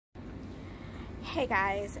Hey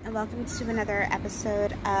guys, and welcome to another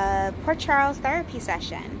episode of Port Charles Therapy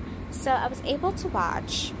Session. So I was able to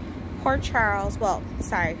watch General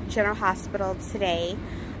Hospital today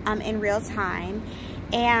in real time,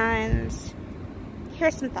 and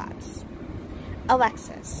here's some thoughts.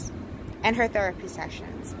 Alexis and her therapy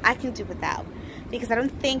sessions, I can do without, because I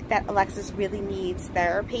don't think that Alexis really needs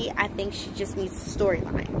therapy. I think she just needs a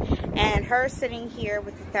storyline. And her sitting here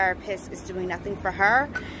with the therapist is doing nothing for her,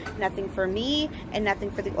 nothing for me, and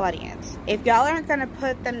nothing for the audience. If y'all aren't going to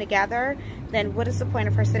put them together, then what is the point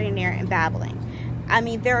of her sitting there and babbling? I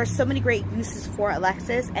mean, there are so many great uses for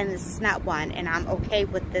Alexis, and this is not one, and I'm okay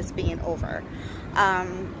with this being over.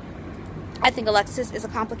 I think Alexis is a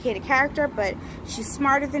complicated character, but she's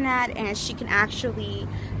smarter than that, and she can actually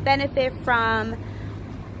benefit from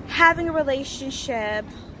having a relationship,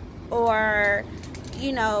 or,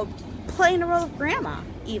 you know, playing the role of grandma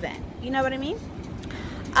even. You know what I mean?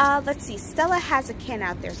 Let's see. Stella has a kin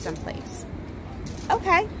out there someplace.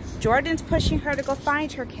 Okay. Jordan's pushing her to go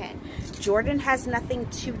find her kin. Jordan has nothing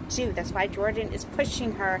to do. That's why Jordan is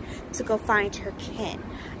pushing her to go find her kin.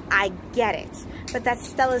 I get it. But that's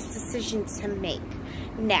Stella's decision to make.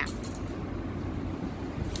 Now,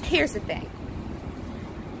 here's the thing.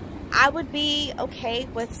 I would be okay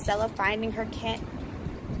with Stella finding her kin.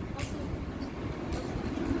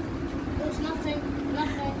 There's nothing.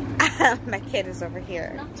 My kid is over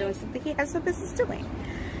here doing something he has no business doing.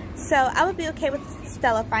 So I would be okay with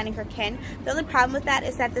Stella finding her kin. The only problem with that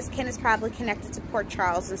is that this kin is probably connected to Port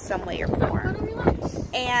Charles in some way or form.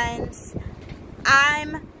 And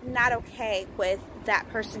I'm not okay with that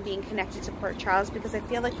person being connected to Port Charles, because I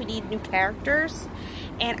feel like we need new characters,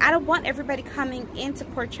 and I don't want everybody coming into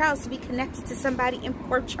Port Charles to be connected to somebody in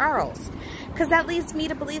Port Charles, because that leads me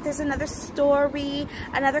to believe there's another story,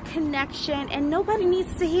 another connection, and nobody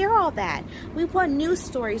needs to hear all that. We want new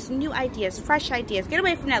stories, new ideas, fresh ideas. Get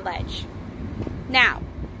away from that ledge. Now,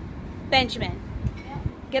 Benjamin,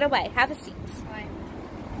 get away. Have a seat.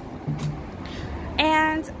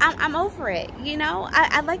 And I'm over it, you know.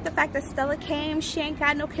 I like the fact that Stella came. She ain't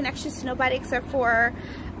got no connections to nobody except for,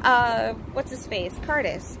 what's his face?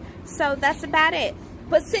 Curtis. So that's about it.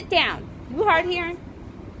 But sit down. You hard hearing?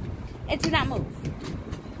 And do not move.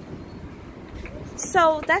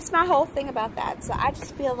 So that's my whole thing about that. So I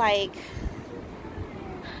just feel like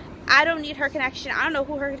I don't need her connection. I don't know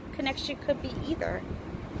who her connection could be either.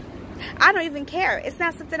 I don't even care. It's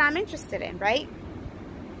not something I'm interested in, right?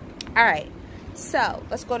 All right. So,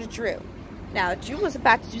 let's go to Drew. Now, Drew was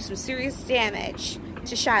about to do some serious damage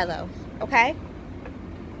to Shiloh, okay?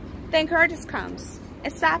 Then Curtis comes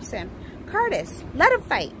and stops him. Curtis, let him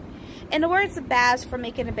fight. In the words of Baz from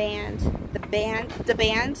Making a Band, the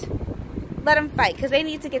band, let him fight, because they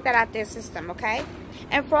need to get that out their system, okay?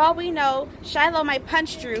 And for all we know, Shiloh might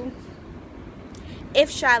punch Drew. If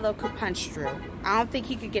Shiloh could punch Drew. I don't think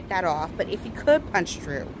he could get that off, but if he could punch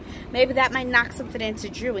Drew, maybe that might knock something into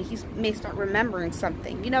Drew and he may start remembering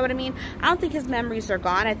something. You know what I mean? I don't think his memories are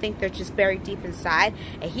gone. I think they're just buried deep inside,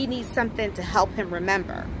 and he needs something to help him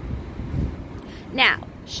remember. Now,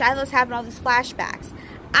 Shiloh's having all these flashbacks.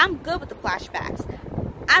 I'm good with the flashbacks.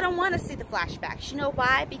 I don't want to see the flashbacks. You know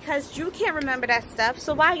why? Because Drew can't remember that stuff,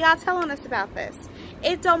 so why y'all telling us about this?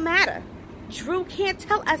 It don't matter. Drew can't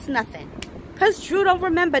tell us nothing, because Drew don't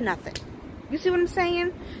remember nothing. You see what I'm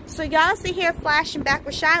saying? So y'all sit here flashing back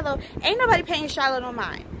with Shiloh. Ain't nobody paying Shiloh no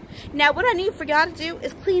mind. Now, what I need for y'all to do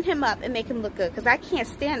is clean him up and make him look good, because I can't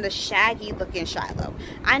stand the shaggy looking Shiloh.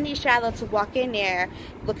 I need Shiloh to walk in there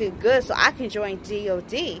looking good so I can join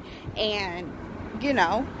DOD and, you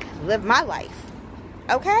know, live my life.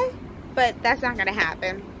 Okay? But that's not going to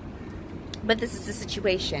happen. But this is the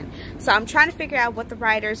situation. So I'm trying to figure out what the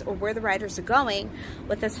writers, or where the writers are going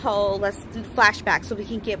with this whole, let's do flashback so we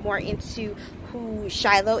can get more into who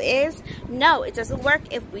Shiloh is. No, it doesn't work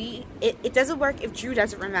if it doesn't work if Drew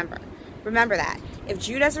doesn't remember. Remember that. If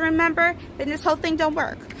Drew doesn't remember, then this whole thing don't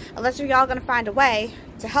work. Unless you're y'all gonna find a way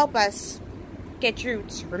to help us get Drew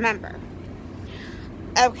to remember.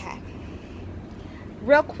 Okay.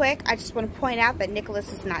 Real quick, I just want to point out that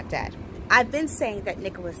Nicholas is not dead. I've been saying that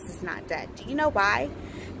Nicholas is not dead. Do you know why?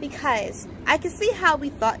 Because I can see how we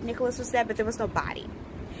thought Nicholas was dead, but there was no body.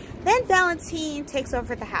 Then Valentine takes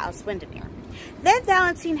over the house, Windermere. Then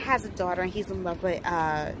Valentine has a daughter, and he's in love with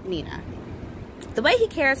Nina. The way he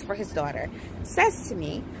cares for his daughter says to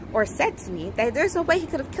me, or said to me, that there's no way he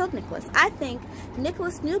could have killed Nicholas. I think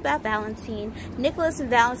Nicholas knew about Valentine. Nicholas and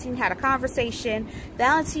Valentine had a conversation.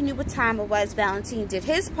 Valentine knew what time it was. Valentine did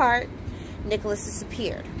his part. Nicholas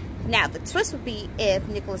disappeared. Now, the twist would be if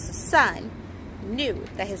Nicholas's son knew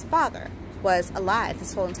that his father was alive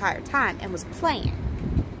this whole entire time and was playing.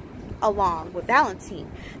 along with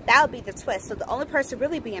Valentine. That would be the twist. So the only person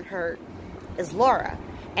really being hurt is Laura.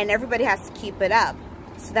 And everybody has to keep it up.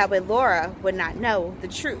 So that way Laura would not know the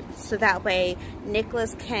truth. So that way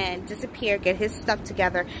Nicholas can disappear, get his stuff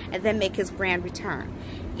together, and then make his grand return.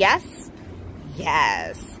 Yes?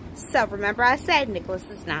 Yes. So remember I said Nicholas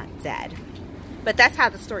is not dead. But that's how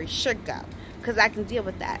the story should go. Because I can deal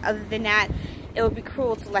with that. Other than that, it would be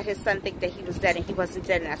cruel to let his son think that he was dead and he wasn't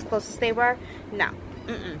dead, and as close as they were, no.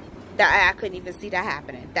 I couldn't even see that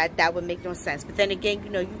happening. That would make no sense. But then again, you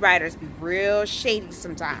know, you writers be real shady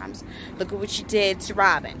sometimes. Look at what you did to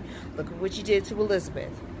Robin. Look at what you did to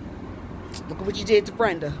Elizabeth. Look at what you did to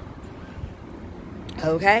Brenda.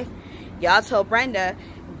 Okay? Y'all told Brenda,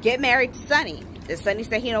 get married to Sonny. Then Sonny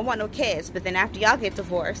said he don't want no kids. But then after y'all get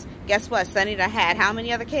divorced, guess what? Sonny done had how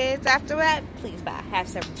many other kids after that? Please, bye. Have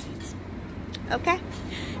several seats. Okay?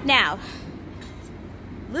 Now,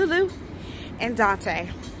 Lulu and Dante.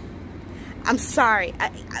 I'm sorry.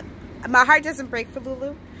 My heart doesn't break for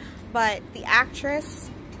Lulu, but the actress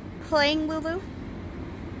playing Lulu,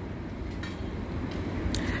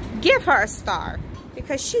 give her a star,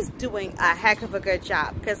 because she's doing a heck of a good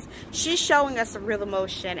job, because she's showing us a real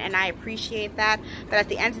emotion, and I appreciate that. But at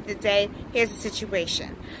the end of the day, here's the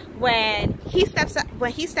situation. When he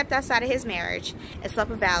stepped outside of his marriage and slept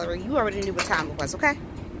with Valerie, you already knew what time it was, okay?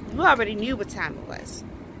 You already knew what time it was.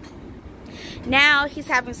 Now he's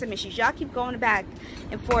having some issues. Y'all keep going back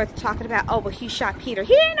and forth talking about, oh, well, he shot Peter.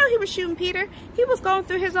 He didn't know he was shooting Peter. He was going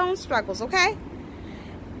through his own struggles, okay?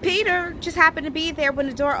 Peter just happened to be there when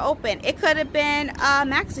the door opened. It could have been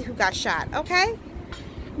Maxie who got shot, okay?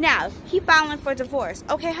 Now, he filing for divorce.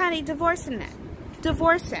 Okay, honey, divorce him then.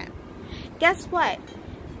 Divorce him. Guess what?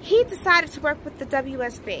 He decided to work with the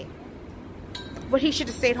WSB. But he should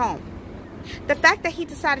have stayed home. The fact that he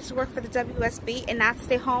decided to work for the WSB and not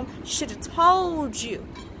stay home should have told you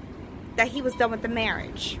that he was done with the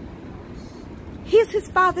marriage. He's his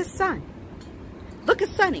father's son. Look at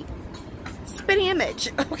Sonny. Spitting image,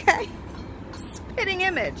 okay? Spitting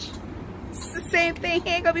image. It's the same thing. He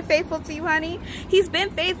ain't gonna be faithful to you, honey. He's been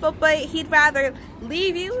faithful, but he'd rather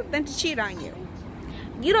leave you than to cheat on you.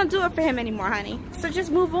 You don't do it for him anymore, honey. So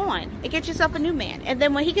just move on and get yourself a new man. And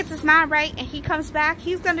then when he gets his mind right and he comes back,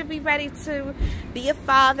 he's going to be ready to be a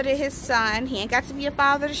father to his son. He ain't got to be a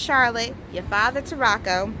father to Charlotte, your father to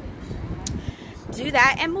Rocco. Do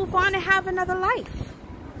that and move on and have another life.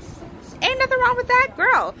 Ain't nothing wrong with that,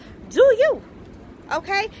 girl. Do you.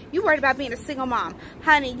 Okay? You worried about being a single mom.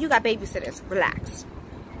 Honey, you got babysitters. Relax.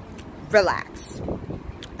 Relax.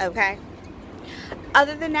 Okay?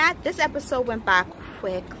 Other than that, this episode went by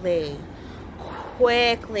quickly.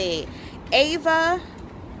 Ava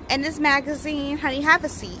and this magazine, honey, have a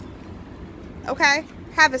seat. Okay?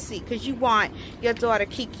 Have a seat, because you want your daughter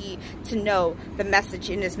Kiki to know the message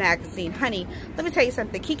in this magazine. Honey, let me tell you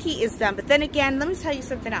something. Kiki is done. But then again, let me tell you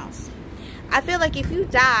something else. I feel like if you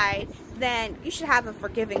died, then you should have a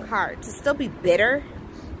forgiving heart. To still be bitter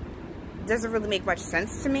doesn't really make much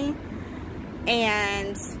sense to me.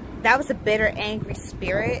 And that was a bitter, angry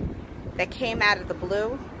spirit that came out of the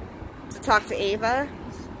blue to talk to Ava.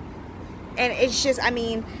 And it's just, I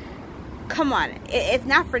mean, come on. If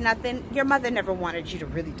not for nothing, your mother never wanted you to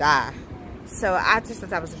really die. So I just thought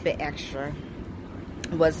that was a bit extra.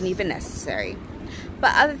 It wasn't even necessary.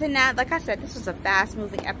 But other than that, like I said, this was a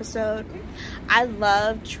fast-moving episode. I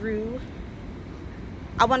love Drew.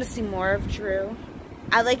 I want to see more of Drew.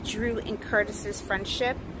 I like Drew and Curtis's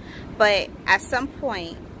friendship. But at some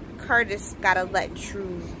point, Curtis gotta let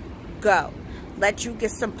Drew go. Let Drew get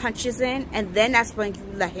some punches in, and then that's when you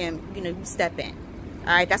let him, you know, you step in.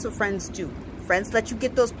 Alright, that's what friends do. Friends let you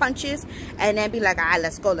get those punches, and then be like, alright,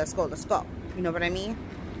 let's go, let's go, let's go. You know what I mean?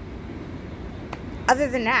 Other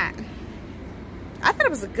than that, I thought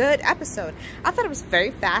it was a good episode. I thought it was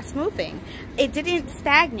very fast moving. It didn't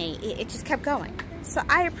stagnate. It just kept going. So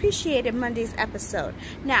I appreciated Monday's episode.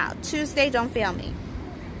 Now, Tuesday, don't fail me.